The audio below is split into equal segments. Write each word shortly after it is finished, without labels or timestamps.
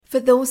For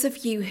those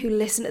of you who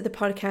listened to the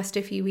podcast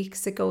a few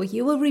weeks ago,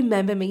 you will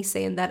remember me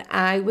saying that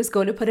I was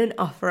going to put an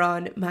offer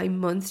on my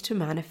Month to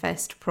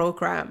Manifest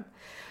program.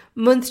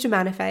 Month to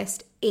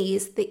Manifest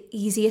is the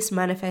easiest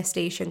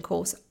manifestation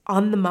course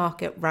on the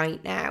market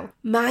right now.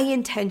 My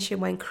intention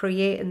when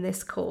creating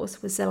this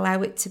course was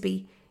allow it to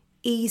be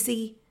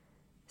easy,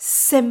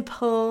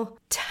 simple,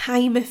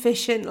 time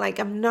efficient. Like,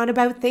 I'm not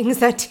about things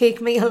that take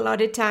me a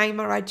lot of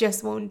time or I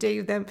just won't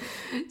do them.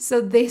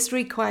 So this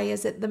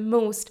requires at the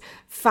most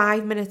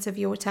 5 minutes of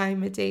your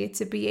time a day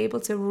to be able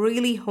to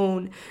really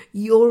hone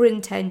your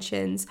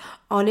intentions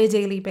on a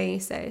daily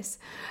basis.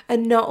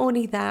 And not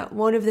only that,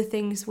 one of the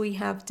things we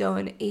have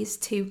done is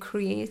to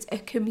create a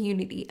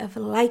community of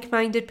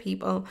like-minded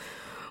people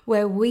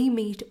where we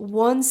meet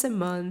once a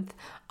month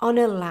on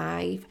a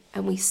live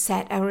and we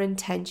set our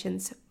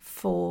intentions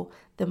for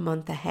the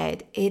month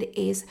ahead. It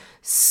is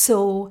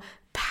so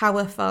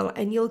powerful,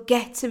 and you'll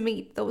get to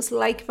meet those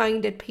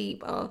like-minded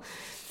people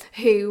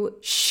who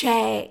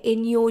share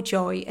in your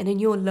joy and in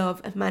your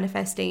love of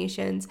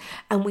manifestations,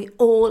 and we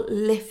all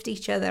lift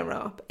each other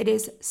up. It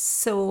is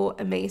so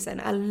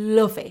amazing. I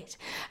love it,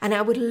 and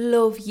I would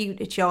love you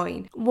to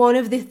join. One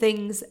of the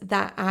things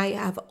that I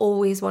have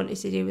always wanted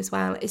to do as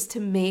well is to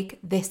make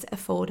this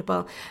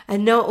affordable,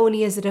 and not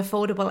only is it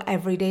affordable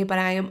every day, but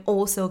I am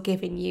also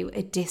giving you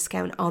a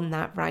discount on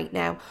that right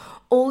now.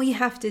 All you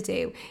have to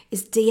do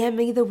is DM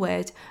me the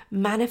word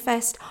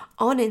manifest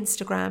on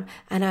Instagram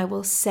and I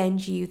will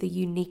send you the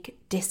unique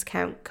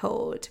discount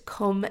code.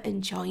 Come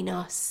and join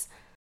us.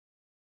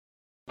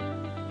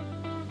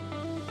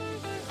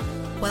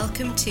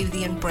 Welcome to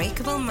the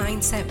Unbreakable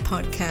Mindset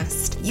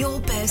Podcast, your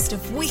burst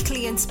of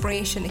weekly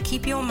inspiration to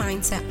keep your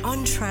mindset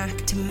on track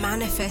to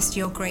manifest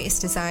your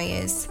greatest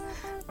desires.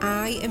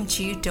 I am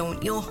Jude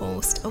Don't, your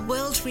host, a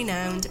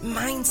world-renowned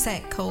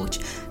mindset coach,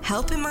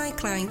 helping my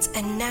clients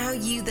and now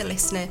you, the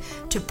listener,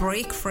 to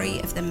break free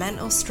of the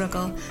mental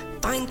struggle,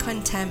 find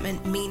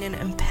contentment, meaning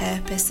and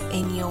purpose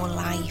in your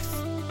life.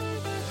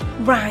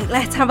 Right,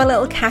 let's have a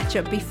little catch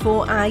up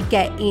before I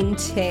get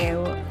into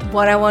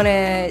what I want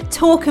to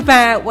talk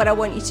about, what I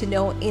want you to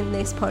know in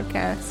this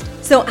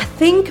podcast. So I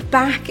think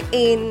back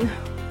in,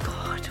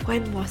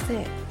 when was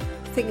it?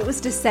 I think it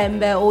was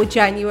December or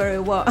January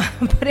I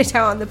put it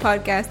out on the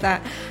podcast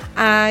that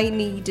I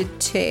needed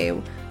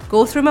to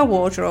go through my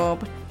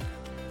wardrobe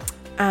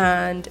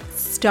and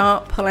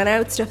start pulling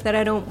out stuff that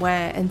I don't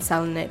wear and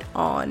selling it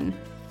on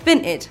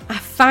Vinted. I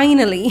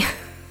finally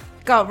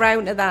got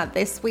round to that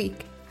this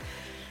week.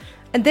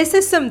 And this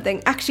is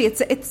something, actually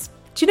it's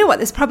do you know what?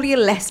 There's probably a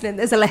lesson,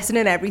 there's a lesson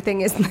in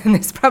everything, isn't there?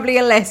 There's probably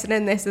a lesson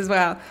in this as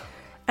well.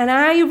 And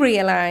I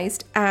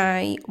realised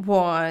I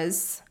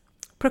was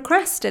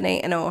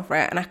procrastinating over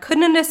it, and I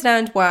couldn't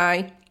understand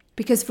why,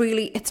 because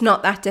really it's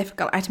not that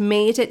difficult. I'd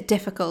made it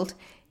difficult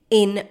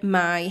in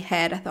my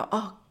head. I thought,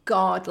 oh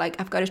God, like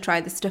I've got to try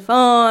this stuff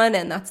on,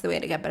 and that's the way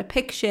to get better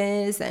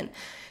pictures, and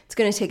it's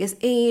going to take us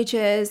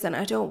ages, and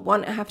I don't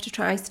want to have to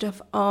try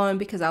stuff on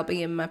because I'll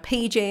be in my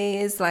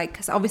PJs, like,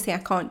 because obviously I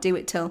can't do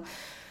it till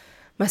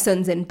my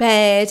son's in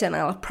bed and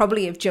I'll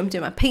probably have jumped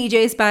in my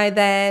PJs by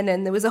then.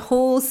 And there was a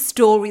whole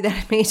story that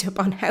I made up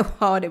on how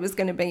hard it was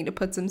going to be to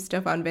put some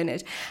stuff on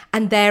Vinted.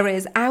 And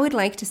I would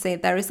like to say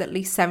there is at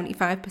least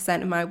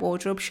 75% of my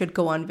wardrobe should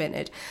go on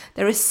Vinted.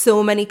 There are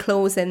so many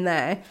clothes in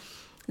there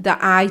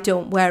that I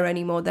don't wear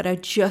anymore that are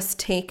just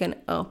taking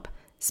up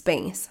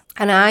space.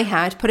 And I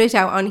had put it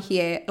out on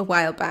here a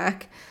while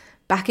back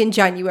in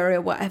January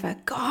or whatever,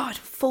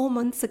 4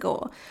 months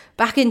ago,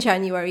 back in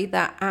January,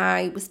 that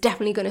I was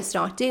definitely going to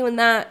start doing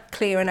that,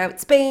 clearing out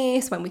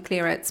space. When we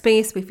clear out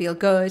space, we feel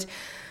good.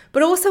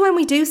 But also when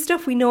we do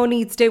stuff we know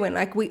needs doing,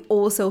 like, we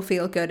also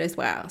feel good as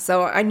well.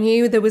 So I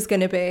knew there was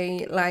going to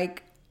be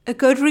like a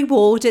good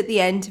reward at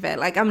the end of it.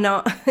 Like,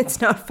 it's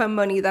not for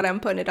money that I'm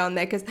putting it on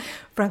there, because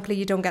frankly,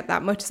 you don't get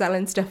that much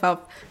selling stuff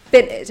off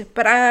Vinted.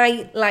 But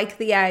I like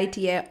the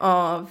idea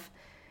of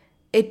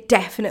it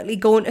definitely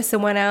going to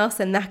someone else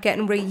and that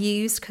getting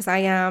reused, because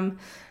I'm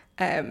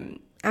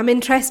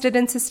interested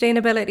in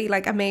sustainability.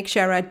 Like, I make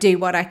sure I do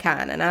what I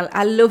can, and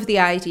I love the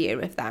idea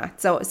of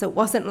that. So it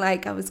wasn't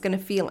like I was going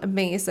to feel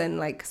amazing,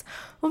 like,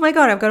 oh my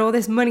God, I've got all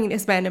this money to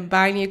spend and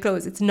buy new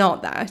clothes. It's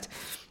not that,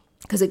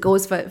 because it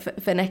goes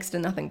for next to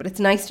nothing. But it's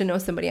nice to know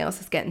somebody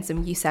else is getting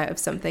some use out of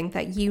something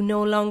that you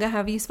no longer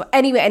have use for.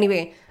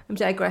 Anyway, I'm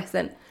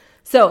digressing.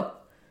 So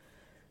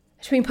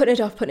between putting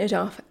it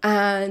off,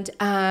 and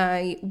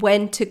I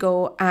went to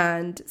go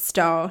and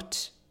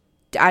start.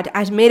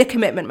 I'd made a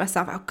commitment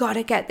myself. I've got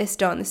to get this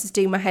done. This is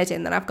doing my head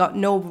in, that I've got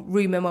no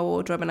room in my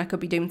wardrobe and I could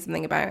be doing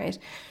something about it.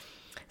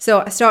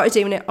 So I started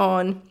doing it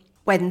on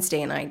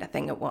Wednesday night, I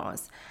think it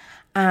was.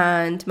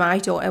 And my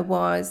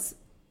daughter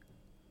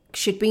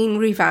she'd been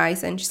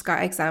revising, she's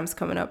got exams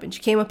coming up, and she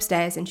came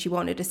upstairs and she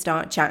wanted to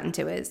start chatting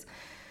to us.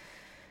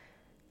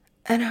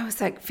 And I was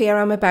like, Fear,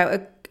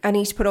 I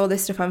need to put all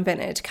this stuff on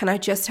Vinted. Can I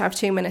just have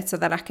 2 minutes so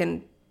that I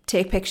can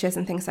take pictures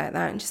and things like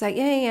that? And she's like,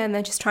 yeah. And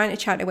then just trying to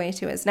chat away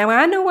to us. Now,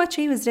 I know what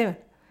she was doing.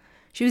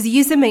 She was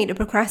using me to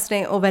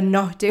procrastinate over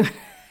not doing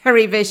her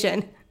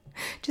revision.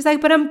 She's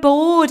like, but I'm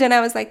bored. And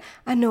I was like,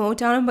 I know,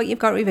 darling, but you've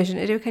got revision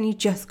to do. Can you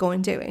just go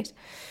and do it?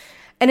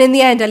 And in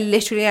the end, I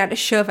literally had to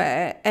shove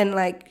her and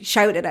like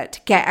shout at her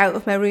to get out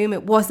of my room.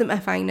 It wasn't my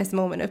finest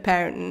moment of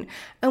parenting.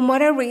 And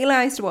what I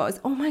realised was,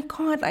 oh my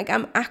God, like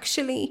I'm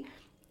actually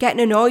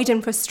getting annoyed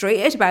and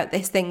frustrated about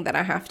this thing that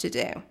I have to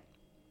do.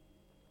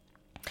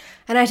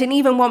 And I didn't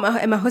even want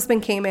my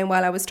husband came in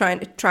while I was trying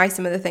to try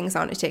some of the things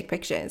on to take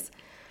pictures.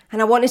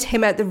 And I wanted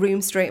him out the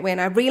room straight away.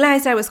 And I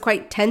realised I was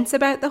quite tense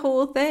about the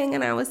whole thing.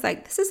 And I was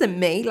like, this isn't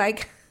me.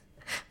 Like,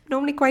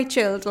 normally quite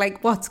chilled.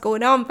 Like, what's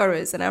going on for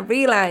us? And I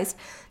realised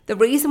the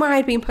reason why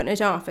I'd been putting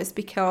it off is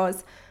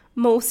because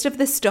most of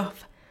the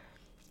stuff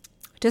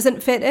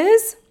doesn't fit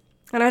us.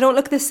 And I don't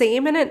look the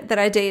same in it that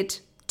I did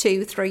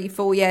 2, 3,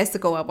 4 years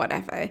ago or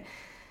whatever.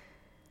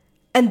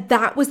 And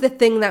that was the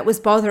thing that was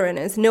bothering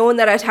us, knowing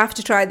that I'd have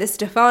to try this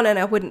stuff on and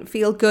I wouldn't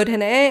feel good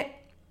in it.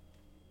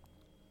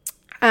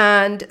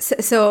 And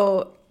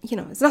so, you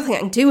know, there's nothing I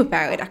can do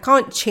about it. I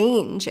can't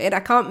change it. I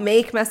can't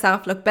make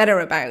myself look better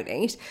about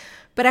it.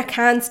 But I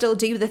can still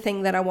do the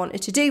thing that I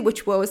wanted to do,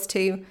 which was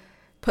to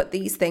put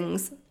these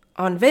things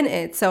on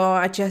Vinted. So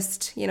I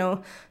just, you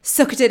know,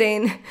 sucked it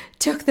in,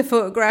 took the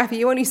photograph.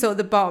 You only saw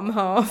the bottom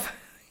half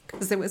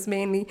because it was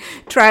mainly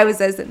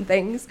trousers and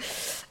things.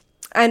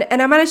 And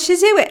I managed to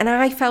do it. And I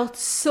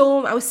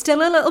was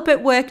still a little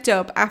bit worked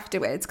up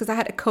afterwards because I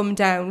had to come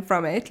down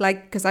from it,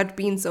 like, because I'd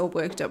been so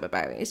worked up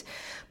about it.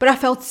 But I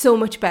felt so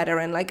much better.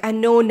 And like, I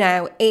know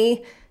now,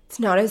 A, it's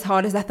not as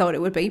hard as I thought it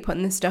would be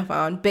putting this stuff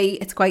on. B,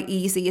 it's quite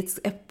easy. It's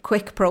a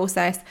quick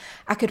process.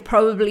 I could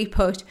probably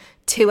put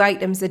 2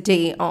 items a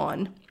day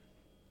on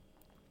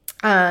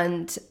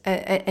and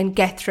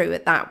get through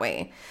it that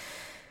way.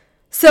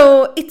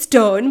 So it's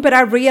done, but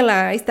I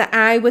realised that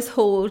I was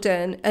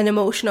holding an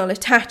emotional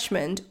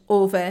attachment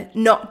over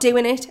not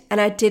doing it, and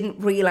I didn't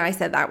realise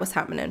that that was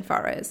happening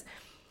for us.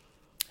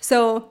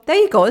 So there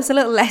you go. There's a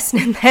little lesson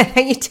in there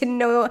that you didn't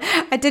know.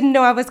 I didn't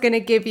know I was going to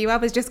give you. I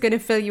was just going to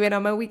fill you in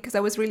on my week because I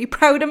was really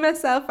proud of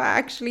myself for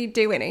actually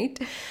doing it.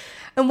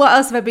 And what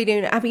else have I been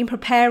doing? I've been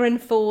preparing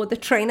for the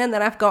training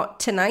that I've got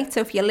tonight.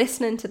 So if you're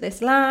listening to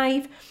this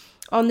live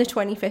on the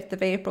 25th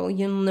of April,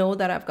 you'll know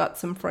that I've got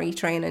some free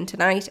training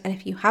tonight. And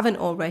if you haven't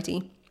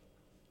already,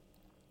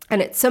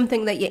 and it's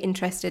something that you're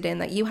interested in,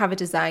 that you have a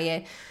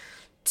desire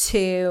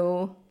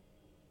to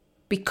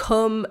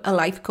become a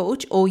life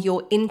coach, or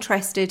you're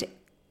interested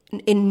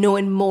in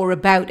knowing more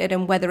about it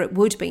and whether it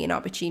would be an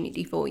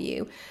opportunity for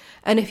you.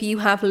 And if you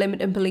have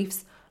limiting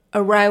beliefs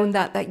around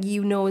that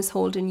you know is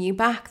holding you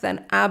back,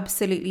 then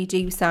absolutely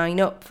do sign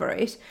up for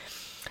it.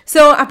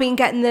 So I've been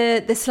getting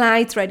the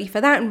slides ready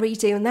for that and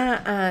redoing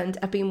that, and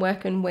I've been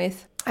working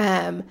with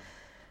a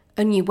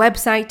new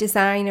website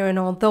designer, and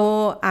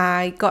although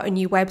I got a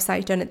new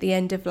website done at the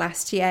end of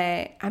last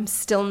year, I'm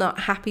still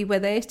not happy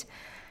with it.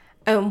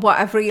 And what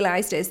I've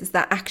realised is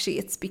that actually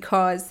it's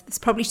because there's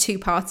probably 2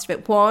 parts to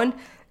it. One,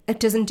 it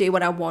doesn't do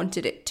what I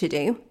wanted it to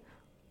do,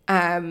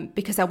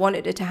 because I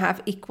wanted it to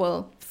have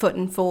equal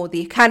footing for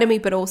the academy,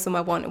 but also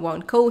my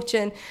one-to-one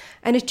coaching,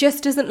 and it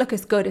just doesn't look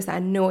as good as I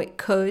know it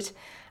could.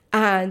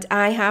 And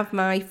I have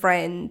my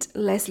friend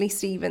Leslie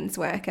Stevens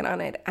working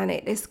on it, and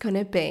it is going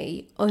to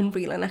be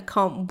unreal, and I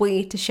can't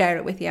wait to share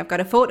it with you. I've got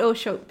a photo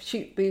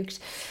shoot booked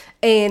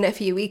in a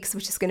few weeks,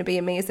 which is going to be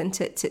amazing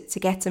to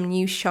get some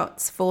new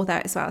shots for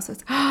that as well. So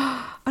it's,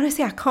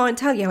 honestly, I can't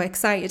tell you how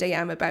excited I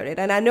am about it.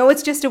 And I know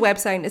it's just a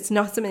website and it's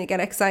not something to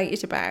get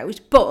excited about,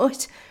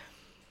 but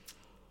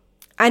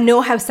I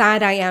know how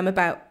sad I am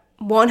about,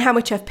 one, how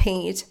much I've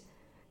paid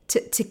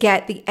to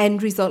get the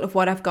end result of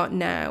what I've got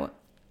now,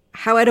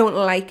 how I don't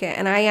like it.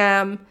 And I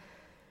am,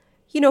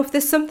 you know, if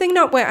there's something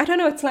not where, I don't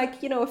know, it's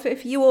like, you know,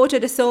 if you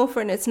ordered a sofa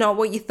and it's not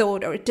what you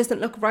thought, or it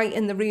doesn't look right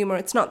in the room, or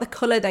it's not the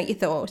colour that you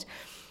thought,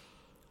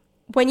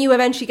 when you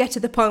eventually get to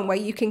the point where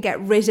you can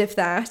get rid of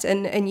that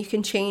and you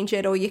can change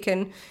it, or you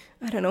can,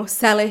 I don't know,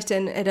 sell it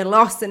and at a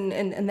loss and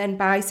then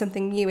buy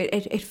something new,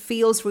 it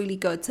feels really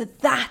good. So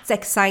that's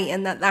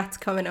exciting that's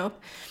coming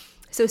up.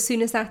 So as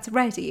soon as that's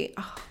ready,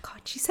 oh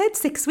God, she said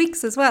 6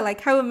 weeks as well.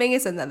 Like, how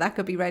amazing that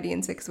could be ready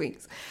in 6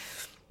 weeks.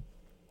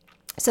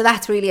 So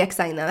that's really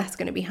exciting that's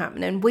going to be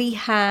happening. We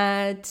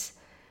had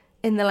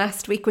in the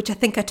last week, which I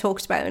think I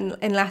talked about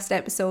in last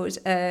episode,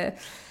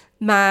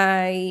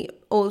 my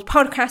old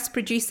podcast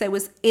producer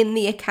was in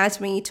the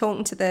academy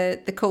talking to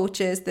the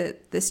coaches,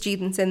 the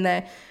students in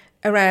there,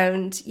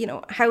 around, you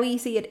know, how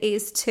easy it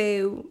is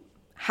to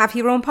have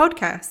your own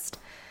podcast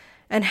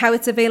and how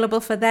it's available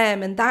for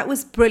them. And that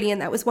was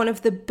brilliant. That was one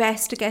of the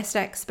best guest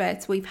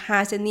experts we've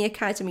had in the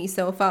academy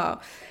so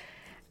far.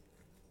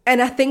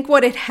 And I think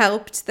what it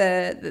helped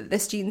the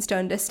students to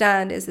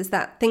understand is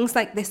that things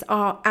like this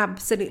are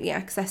absolutely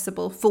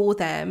accessible for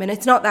them, and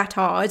it's not that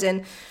hard.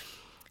 And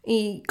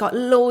he got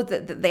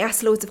they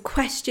asked loads of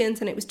questions,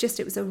 and it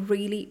was a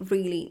really,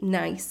 really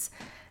nice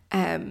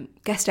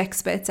guest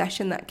expert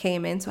session that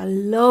came in. So I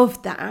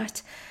loved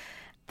that.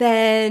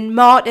 Then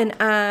Mart and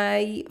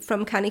I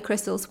from Canny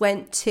Crystals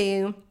went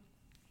to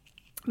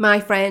my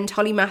friend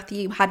Holly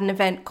Matthew, had an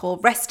event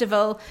called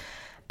Restival,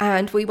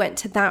 And we went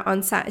to that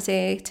on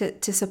Saturday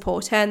to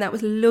support her, and that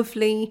was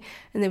lovely.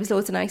 And there was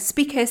loads of nice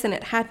speakers, and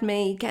it had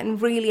me getting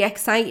really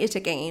excited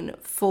again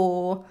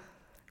for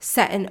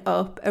setting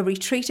up a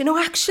retreat. And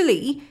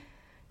actually,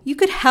 you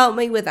could help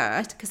me with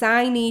that, because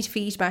I need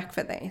feedback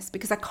for this,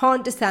 because I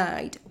can't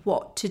decide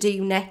what to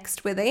do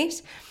next with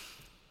it.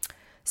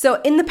 So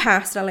in the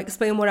past, I'll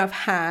explain what I've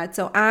had.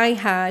 So I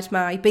had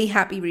my Be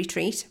Happy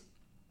retreat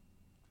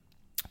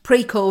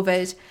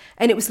pre-COVID,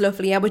 and it was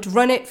lovely. I would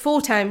run it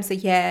 4 times a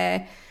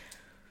year,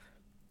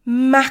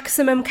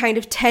 maximum kind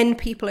of 10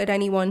 people at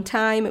any one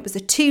time. It was a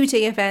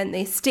 2-day event.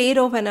 They stayed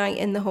overnight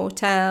in the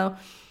hotel.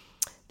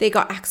 They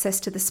got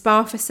access to the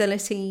spa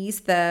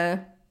facilities,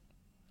 what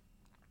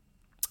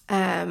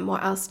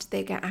else did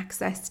they get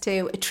access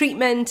to? A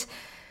treatment.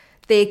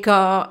 They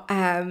got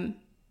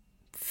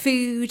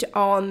food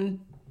on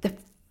the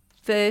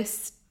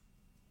first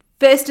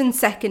and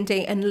second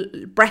day,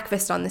 and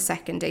breakfast on the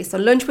second day. So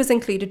lunch was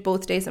included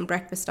both days and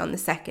breakfast on the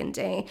second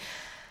day.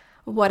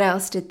 What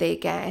else did they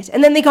get?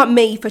 And then they got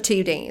me for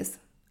 2 days.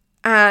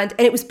 And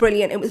it was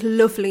brilliant. It was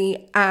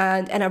lovely.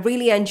 And I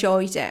really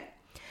enjoyed it.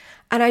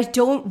 And I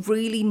don't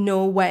really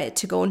know where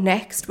to go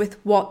next with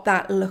what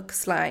that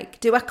looks like.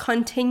 Do I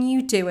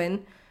continue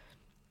doing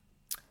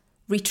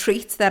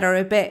retreats that are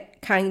a bit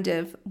kind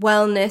of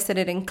wellness, and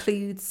it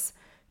includes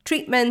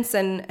treatments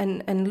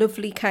and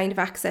lovely kind of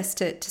access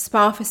to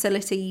spa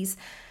facilities,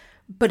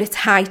 but it's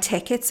high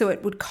ticket, so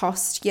it would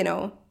cost,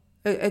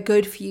 a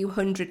good few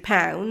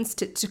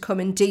 £100 to come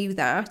and do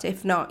that,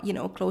 if not,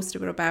 close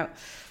to about,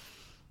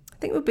 I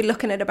think we'd be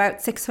looking at about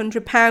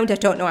 £600. I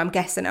don't know, I'm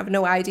guessing, I have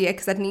no idea,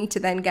 because I'd need to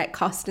then get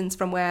costings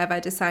from wherever I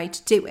decide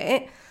to do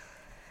it.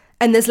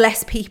 And there's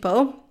less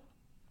people,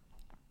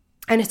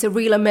 and it's a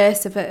real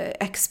immersive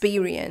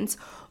experience.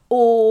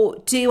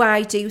 Or do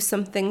I do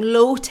something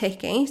low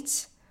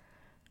ticket,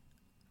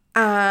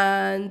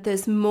 and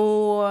there's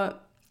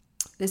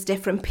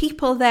different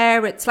people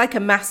there? It's like a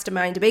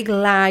mastermind, a big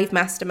live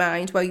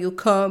mastermind, where you'll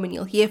come and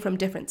you'll hear from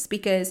different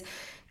speakers,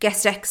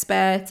 guest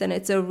experts, and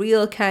it's a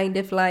real kind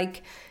of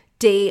like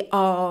day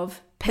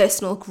of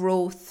personal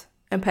growth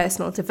and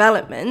personal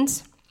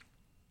development.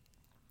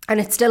 And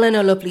it's still in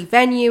a lovely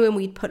venue, and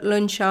we'd put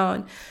lunch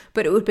on,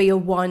 but it would be a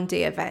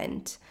 1-day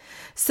event.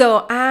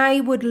 So I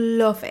would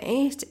love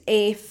it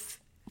if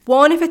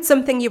it's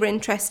something you're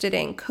interested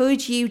in,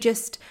 could you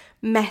just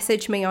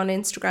message me on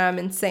Instagram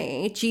and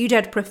say, Jude,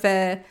 I'd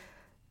prefer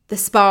the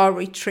spa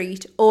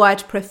retreat, or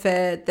I'd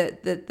prefer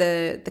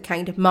the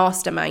kind of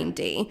mastermind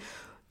day,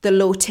 the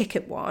low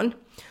ticket one,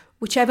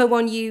 whichever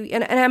one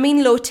and I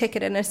mean low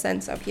ticket in a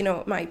sense of,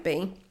 it might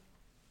be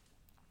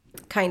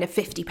kind of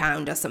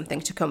 £50 or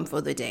something to come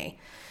for the day.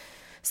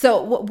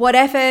 So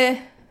whatever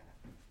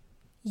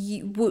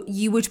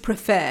you would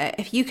prefer,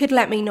 if you could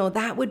let me know,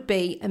 that would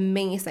be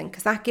amazing,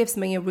 because that gives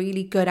me a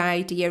really good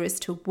idea as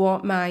to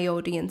what my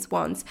audience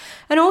wants,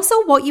 and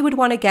also what you would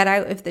want to get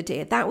out of the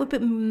day. That would be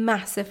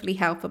massively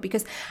helpful,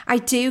 because I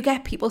do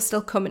get people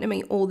still coming to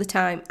me all the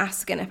time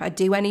asking if I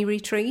do any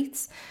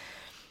retreats.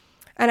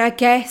 And I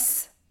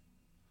guess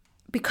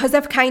because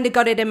I've kind of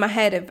got it in my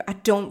head of I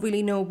don't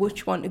really know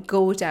which one to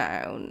go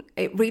down,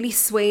 it really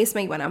sways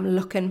me when I'm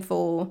looking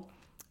for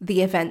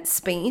the event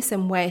space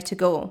and where to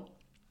go.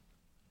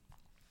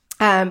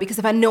 Because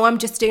if I know I'm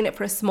just doing it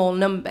for a small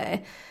number,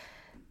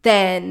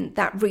 then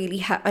that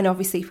really and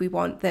obviously if we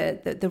want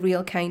the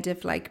real kind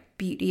of like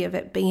beauty of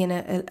it being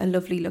a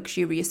lovely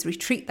luxurious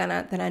retreat, then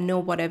I know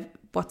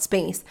what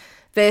space,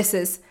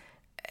 versus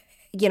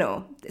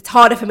it's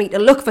harder for me to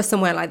look for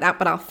somewhere like that,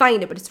 but I'll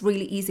find it. But it's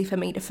really easy for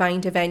me to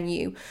find a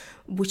venue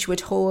which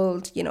would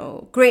hold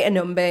greater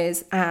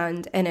numbers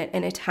and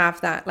it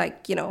have that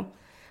like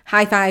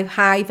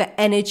high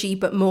energy,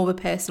 but more of a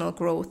personal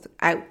growth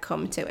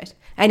outcome to it.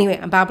 Anyway,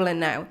 I'm babbling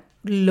now.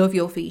 Love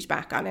your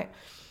feedback on it.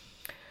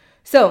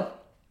 So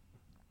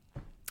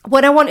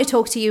what I want to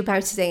talk to you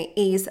about today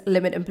is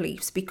limiting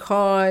beliefs,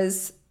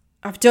 because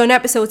I've done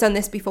episodes on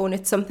this before, and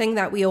it's something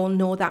that we all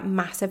know that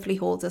massively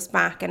holds us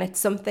back. And it's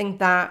something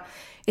that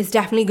is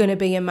definitely going to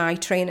be in my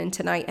training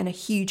tonight and a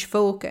huge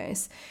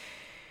focus,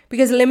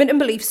 because limiting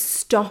beliefs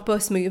stop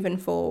us moving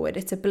forward.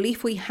 It's a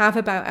belief we have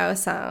about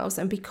ourselves.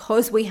 And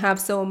because we have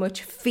so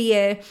much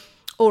fear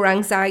or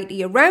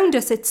anxiety around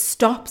us, it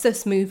stops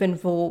us moving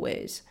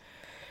forward.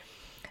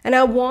 And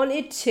I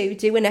wanted to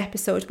do an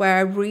episode where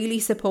I really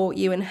support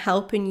you in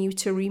helping you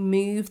to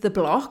remove the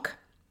block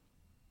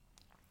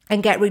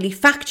and get really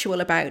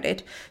factual about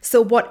it. So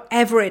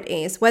whatever it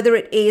is, whether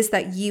it is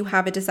that you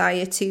have a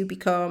desire to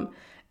become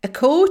a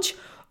coach,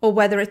 or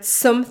whether it's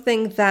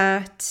something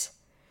that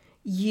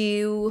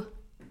you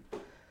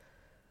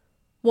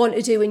want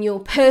to do in your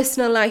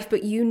personal life,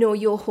 but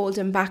you're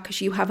holding back because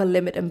you have a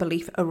limiting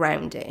belief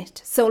around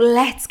it. So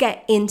let's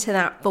get into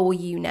that for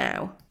you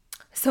now.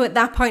 So at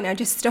that point, I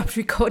just stopped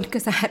recording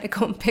because I had to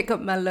go and pick up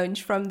my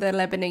lunch from the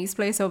Lebanese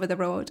place over the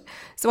road.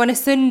 So on a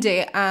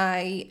Sunday,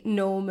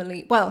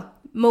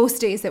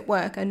 most days at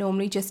work, I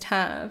normally just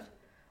have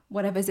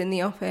whatever's in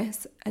the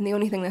office. And the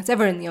only thing that's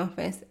ever in the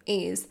office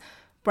is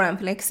brown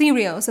flake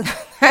cereal. So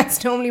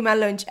that's normally my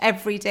lunch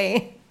every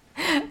day.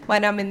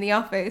 when I'm in the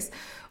office,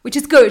 which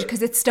is good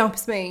because it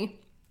stops me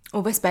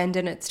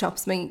overspending. It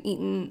stops me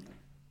eating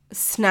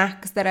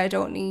snacks that I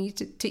don't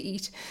need to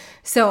eat.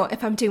 So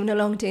if I'm doing a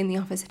long day in the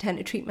office, I tend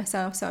to treat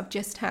myself. So I've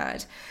just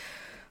had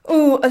a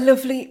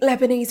lovely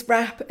Lebanese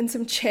wrap and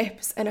some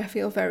chips, and I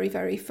feel very,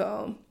 very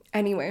full.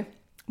 Anyway,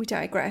 we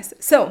digress.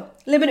 So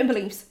limiting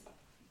beliefs,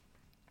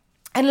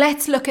 and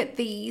let's look at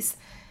these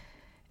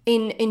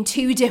in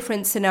two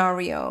different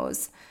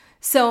scenarios.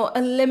 So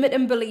a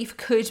limiting belief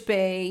could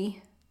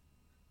be,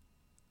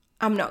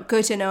 I'm not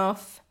good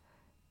enough,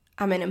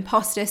 I'm an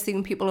imposter,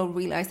 soon people will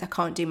realise I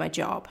can't do my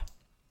job.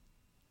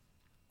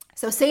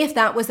 So say if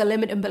that was a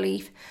limiting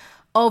belief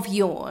of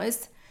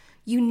yours,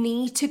 you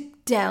need to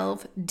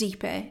delve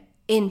deeper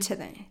into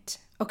that,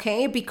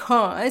 okay?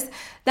 Because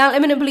that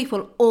limiting belief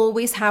will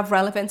always have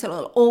relevance. It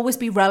will always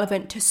be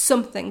relevant to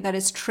something that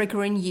is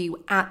triggering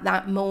you at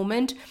that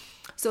moment.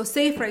 So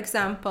say, for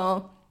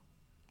example,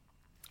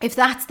 if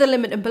that's the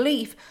limiting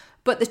belief,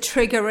 but the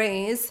trigger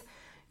is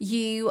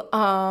you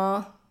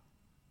are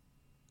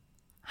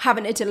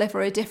having to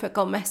deliver a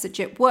difficult message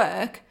at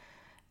work,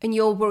 and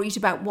you're worried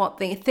about what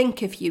they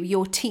think of you,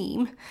 your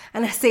team,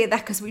 and I say that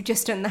because we've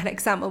just done that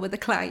example with a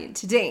client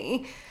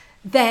today,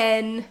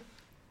 then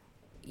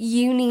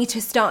you need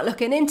to start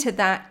looking into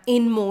that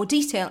in more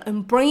detail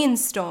and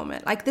brainstorm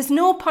it. Like, there's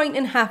no point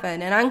in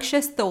having an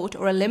anxious thought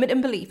or a limiting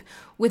belief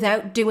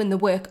without doing the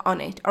work on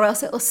it, or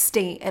else it'll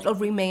stay, it'll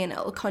remain,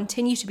 it'll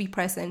continue to be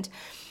present.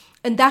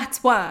 And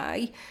that's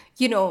why,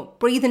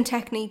 breathing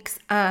techniques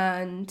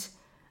and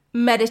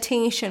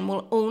meditation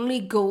will only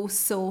go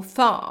so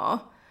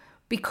far,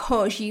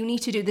 because you need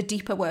to do the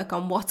deeper work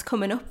on what's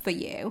coming up for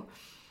you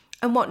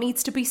and what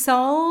needs to be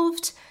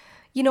solved.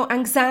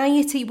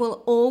 Anxiety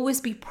will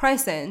always be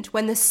present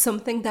when there's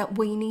something that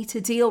we need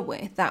to deal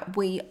with that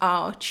we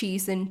are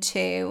choosing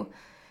to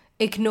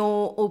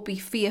ignore or be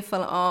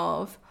fearful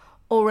of,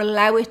 or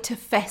allow it to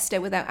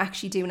fester without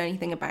actually doing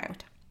anything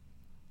about.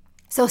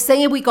 So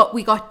say we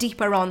got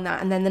deeper on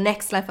that, and then the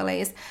next level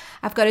is,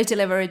 I've got to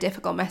deliver a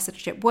difficult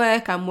message at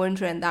work. I'm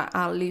wondering that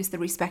I'll lose the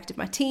respect of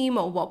my team,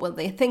 or what will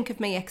they think of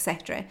me,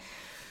 etc.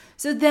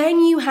 So then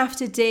you have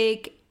to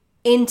dig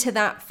into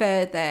that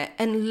further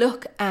and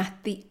look at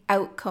the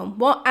outcome.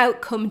 What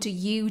outcome do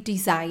you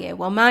desire?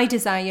 Well, my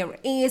desire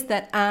is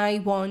that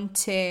I want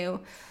to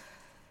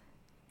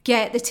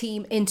get the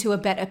team into a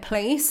better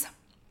place.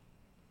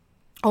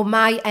 Or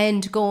my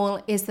end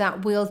goal is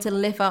that we'll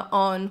deliver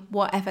on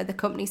whatever the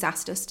company's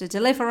asked us to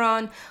deliver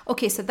on.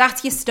 Okay, so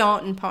that's your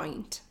starting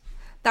point.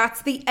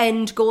 That's the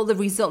end goal, the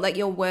result that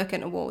you're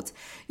working towards.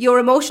 Your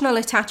emotional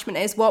attachment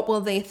is, what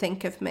will they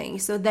think of me?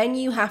 So then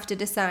you have to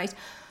decide,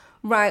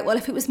 right, well,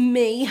 if it was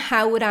me,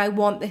 how would I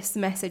want this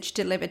message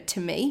delivered to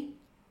me?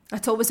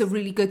 That's always a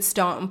really good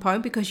starting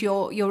point, because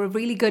you're a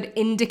really good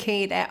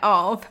indicator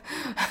of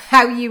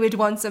how you would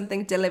want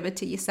something delivered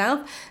to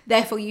yourself.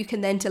 Therefore, you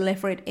can then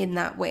deliver it in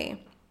that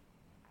way.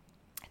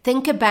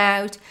 Think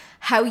about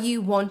how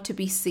you want to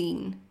be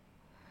seen.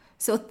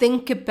 So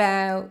think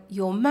about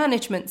your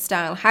management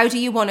style. How do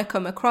you want to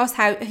come across?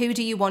 Who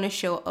do you want to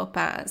show up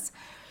as?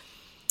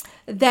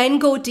 Then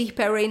go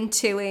deeper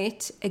into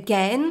it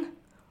again.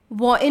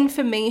 What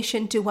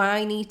information do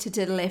I need to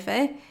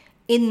deliver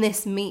in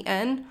this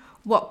meeting?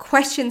 What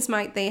questions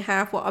might they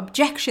have? What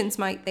objections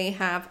might they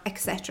have,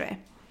 etc.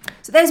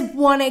 So there's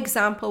one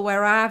example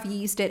where I've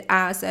used it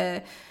as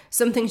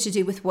something to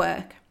do with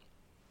work.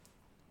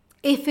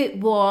 If it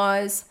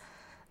was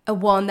a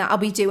one that I'll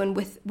be doing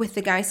with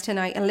the guys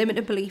tonight, a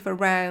limited belief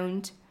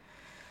around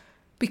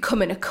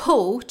becoming a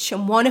coach,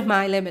 and one of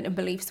my limited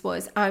beliefs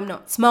was I'm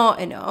not smart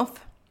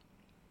enough,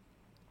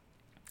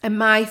 and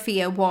my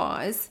fear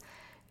was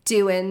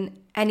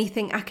doing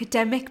anything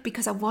academic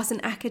because I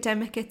wasn't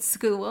academic at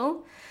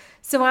school.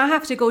 So I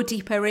have to go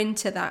deeper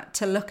into that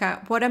to look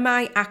at what are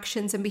my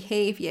actions and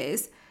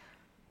behaviours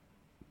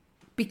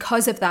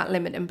because of that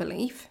limiting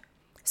belief.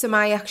 So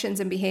my actions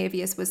and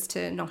behaviours was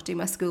to not do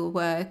my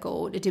schoolwork,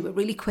 or to do it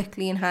really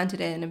quickly and hand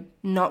it in and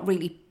not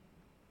really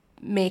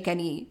make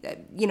any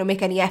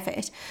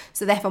effort.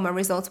 So therefore my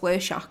results were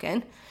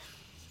shocking.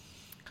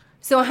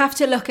 So I have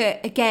to look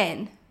at,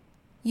 again,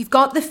 you've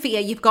got the fear,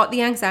 you've got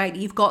the anxiety,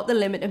 you've got the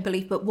limiting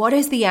belief, but what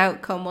is the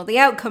outcome? Well, the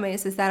outcome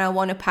is that I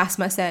want to pass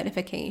my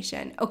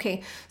certification.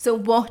 Okay, so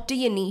what do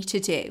you need to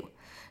do?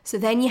 So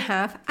then you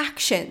have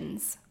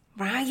actions.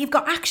 Right, you've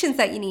got actions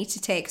that you need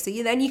to take. So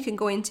then you can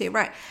go into,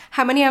 right,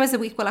 how many hours a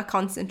week will I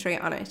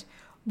concentrate on it?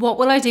 What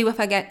will I do if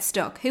I get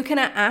stuck? Who can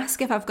I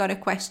ask if I've got a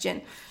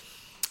question?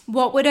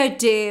 What would I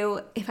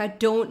do if I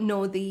don't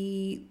know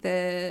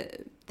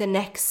the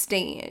next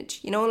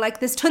stage?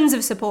 There's tons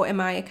of support in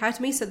my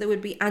academy, so there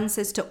would be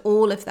answers to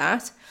all of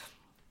that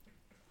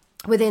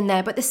within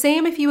there. But the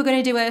same if you were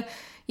going to do a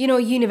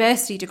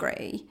university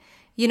degree.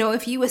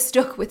 If you were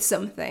stuck with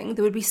something,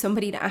 there would be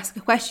somebody to ask a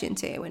question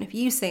to. And if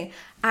you say,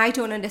 I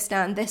don't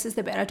understand, this is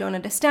the bit I don't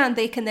understand,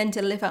 they can then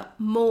deliver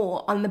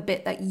more on the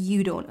bit that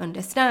you don't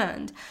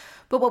understand.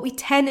 But what we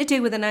tend to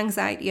do with an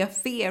anxiety or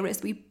fear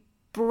is we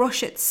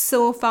brush it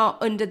so far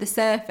under the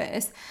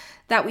surface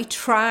that we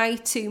try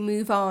to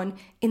move on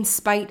in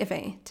spite of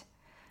it.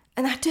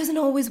 And that doesn't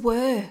always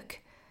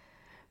work,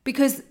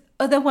 because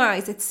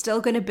otherwise it's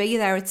still going to be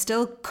there. It's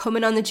still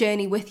coming on the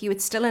journey with you.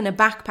 It's still in a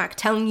backpack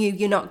telling you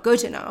you're not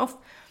good enough.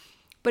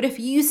 But if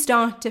you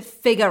start to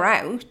figure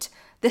out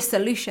the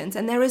solutions,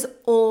 and there is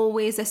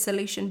always a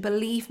solution,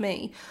 believe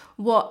me,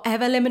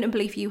 whatever limiting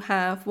belief you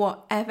have,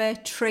 whatever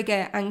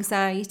trigger,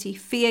 anxiety,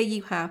 fear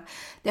you have,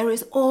 there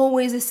is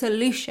always a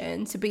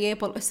solution to be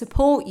able to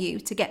support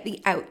you to get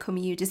the outcome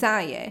you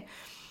desire.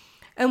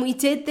 And we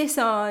did this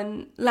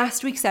on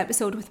last week's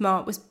episode with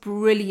Mark. Was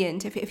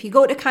brilliant. If you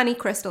go to Canny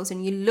Crystals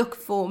and you look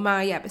for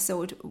my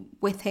episode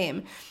with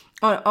him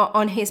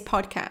on his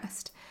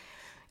podcast,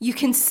 you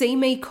can see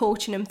me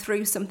coaching him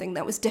through something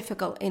that was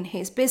difficult in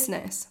his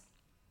business.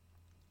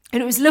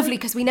 And it was lovely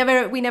because we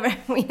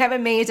never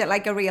made it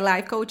like a real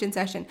life coaching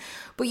session,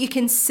 but you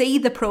can see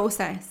the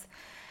process.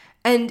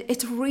 And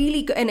it's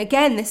really good. And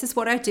again, this is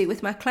what I do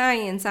with my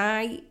clients.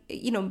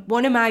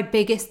 One of my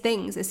biggest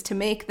things is to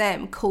make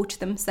them coach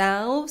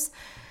themselves.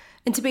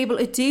 And to be able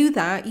to do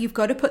that, you've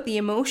got to put the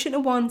emotion to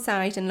one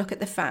side and look at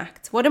the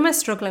facts. What am I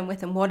struggling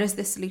with and what is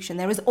the solution?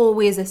 There is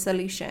always a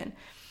solution.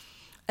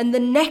 And the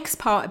next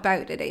part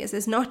about it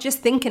is not just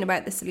thinking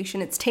about the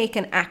solution, it's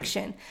taking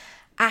action.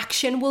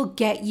 Action will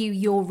get you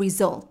your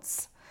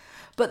results.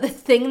 But the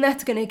thing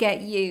that's going to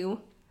get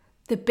you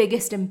the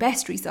biggest and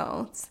best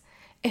results,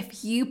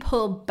 if you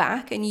pull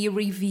back and you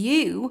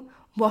review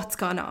what's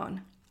gone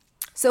on.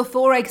 So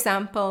for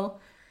example,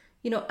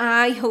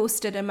 I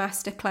hosted a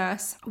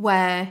masterclass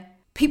where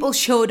people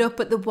showed up,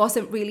 but there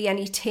wasn't really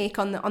any take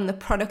on the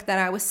product that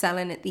I was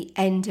selling at the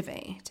end of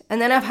it.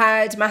 And then I've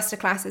had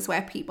masterclasses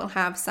where people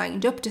have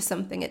signed up to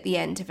something at the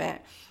end of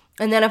it.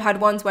 And then I've had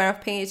ones where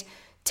I've paid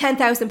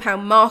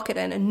 £10,000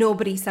 marketing and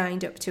nobody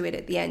signed up to it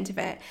at the end of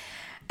it.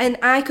 And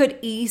I could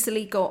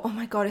easily go, oh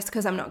my God, it's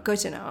because I'm not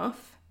good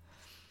enough.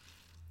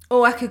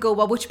 Or I could go,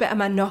 well, which bit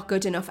am I not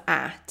good enough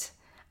at?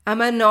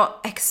 Am I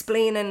not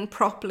explaining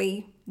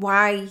properly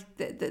why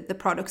the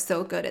product's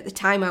so good? At the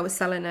time I was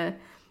selling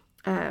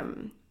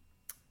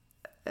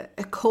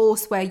a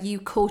course where you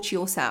coach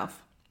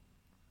yourself.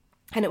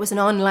 And it was an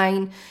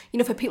online,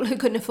 for people who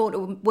couldn't afford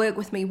to work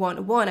with me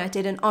one-to-one, I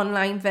did an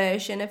online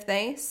version of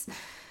this.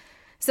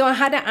 So I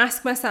had to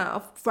ask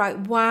myself, right,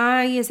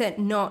 why is it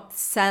not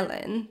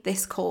selling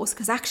this course?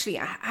 Because actually,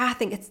 I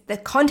think the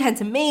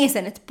content's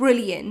amazing, it's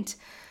brilliant.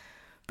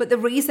 But the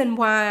reason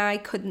why I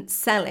couldn't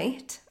sell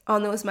it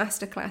on those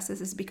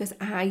masterclasses is because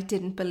I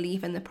didn't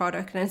believe in the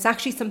product. And it's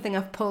actually something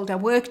I've pulled. I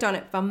worked on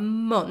it for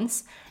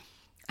months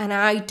and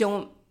I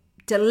don't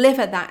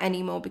deliver that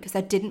anymore because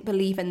I didn't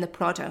believe in the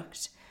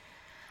product.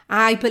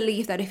 I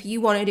believe that if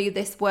you want to do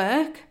this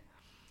work,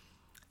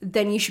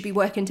 then you should be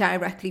working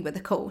directly with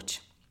a coach.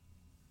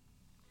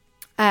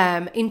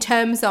 In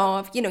terms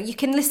of, you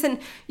could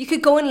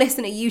go and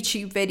listen to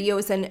YouTube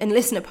videos and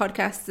listen to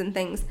podcasts and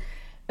things,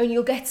 and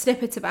you'll get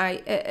snippets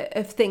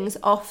of things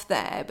off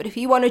there. But if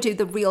you want to do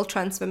the real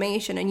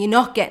transformation and you're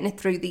not getting it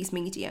through these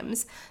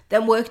mediums,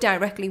 then work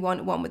directly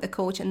one-to-one with a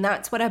coach. And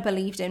that's what I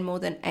believed in more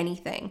than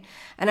anything.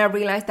 And I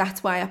realized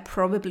that's why I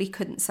probably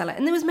couldn't sell it.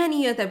 And there was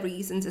many other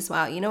reasons as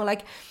well,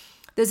 like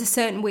there's a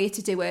certain way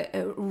to do a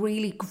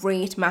really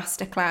great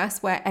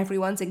masterclass where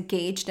everyone's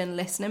engaged and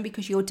listening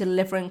because you're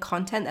delivering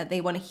content that they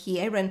want to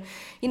hear. And,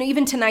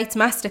 even tonight's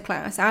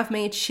masterclass, I've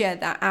made sure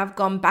that I've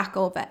gone back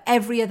over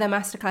every other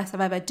masterclass I've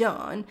ever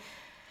done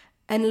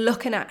and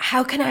looking at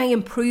how can I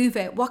improve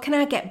it? What can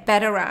I get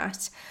better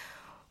at?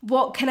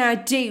 What can I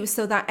do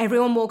so that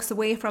everyone walks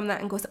away from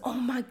that and goes, oh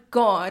my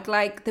God,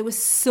 there was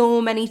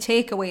so many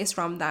takeaways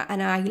from that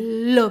and I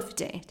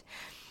loved it.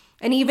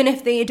 And even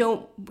if they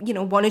don't,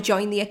 want to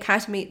join the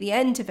academy at the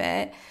end of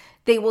it,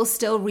 they will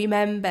still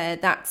remember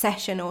that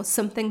session or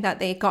something that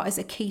they got as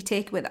a key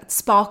takeaway that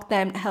sparked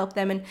them to help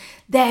them in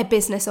their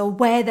business or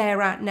where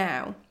they're at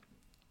now.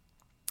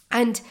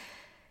 And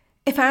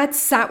if I had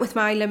sat with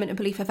my limiting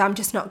belief, if I'm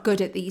just not good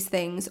at these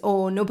things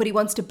or nobody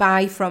wants to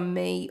buy from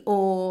me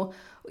or,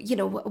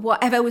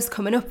 whatever was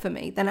coming up for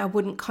me, then I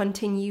wouldn't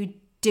continue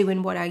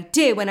doing what I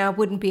do and I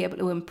wouldn't be able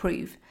to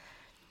improve.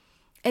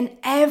 And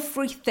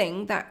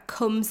everything that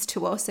comes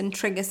to us and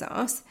triggers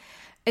us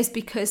is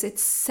because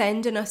it's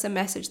sending us a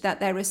message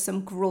that there is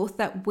some growth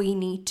that we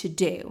need to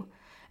do.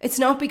 It's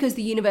not because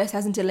the universe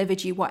hasn't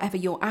delivered you whatever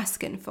you're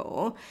asking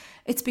for.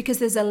 It's because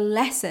there's a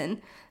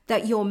lesson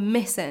that you're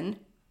missing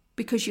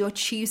because you're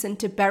choosing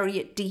to bury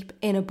it deep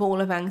in a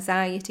ball of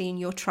anxiety and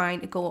you're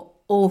trying to go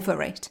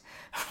over it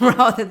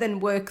rather than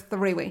work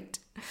through it.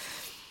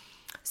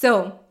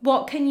 So,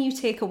 what can you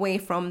take away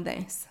from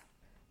this?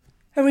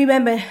 And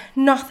remember,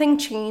 nothing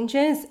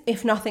changes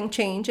if nothing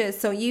changes.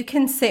 So you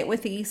can sit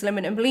with these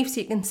limiting beliefs,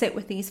 you can sit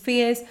with these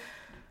fears.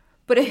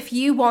 But if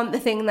you want the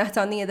thing that's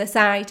on the other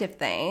side of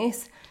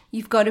this,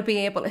 you've got to be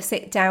able to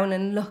sit down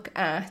and look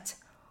at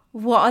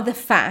what are the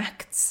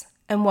facts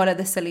and what are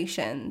the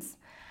solutions.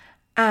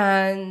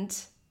 And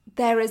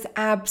there is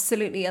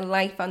absolutely a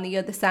life on the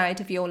other side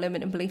of your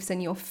limiting beliefs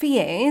and your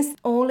fears.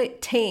 All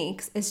it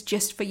takes is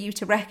just for you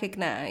to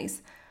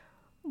recognize,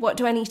 what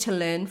do I need to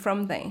learn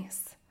from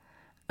this?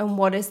 and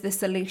what is the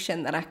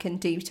solution that I can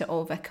do to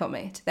overcome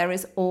it. There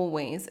is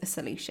always a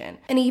solution.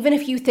 And even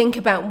if you think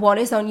about what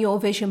is on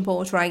your vision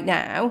board right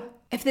now,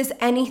 if there's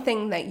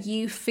anything that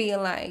you feel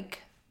like,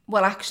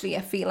 well, actually,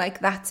 I feel like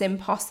that's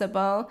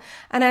impossible.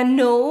 And I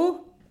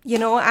know,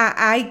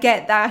 I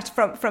get that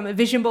from a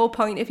vision board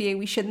point of view.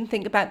 We shouldn't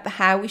think about the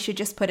how, we should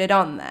just put it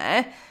on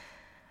there.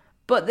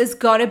 But there's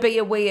got to be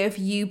a way of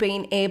you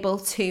being able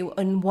to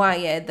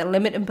unwire the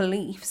limiting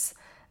beliefs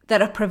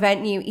that are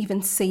preventing you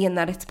even seeing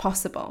that it's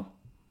possible.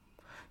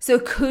 So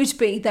it could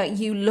be that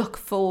you look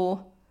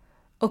for,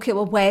 okay,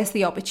 well, where's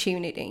the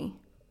opportunity?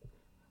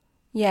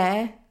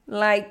 Yeah,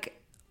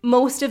 like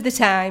most of the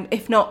time,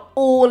 if not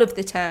all of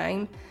the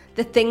time,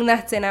 the thing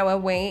that's in our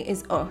way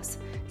is us.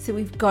 So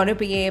we've got to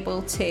be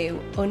able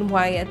to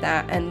unwire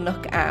that and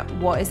look at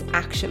what is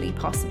actually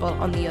possible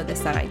on the other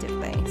side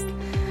of this.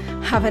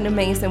 Have an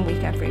amazing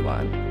week,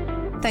 everyone.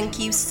 Thank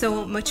you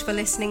so much for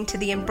listening to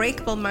the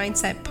Unbreakable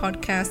Mindset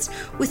podcast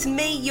with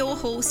me, your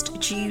host,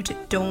 Jude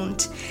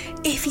Don't.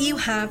 If you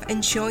have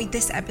enjoyed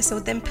this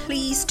episode, then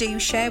please do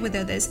share with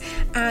others,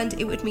 and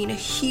it would mean a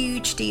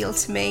huge deal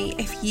to me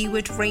if you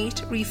would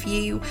rate,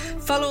 review,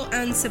 follow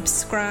and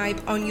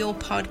subscribe on your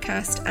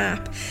podcast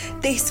app.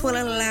 This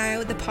will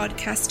allow the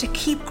podcast to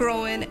keep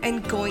growing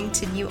and going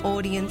to new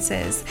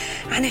audiences.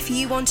 And if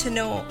you want to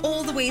know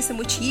all the ways in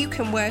which you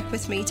can work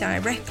with me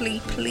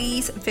directly,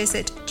 please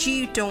visit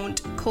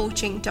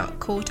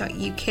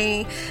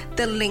judedon'tcoaching.co.uk.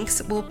 The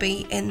links will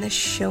be in the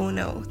show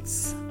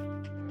notes.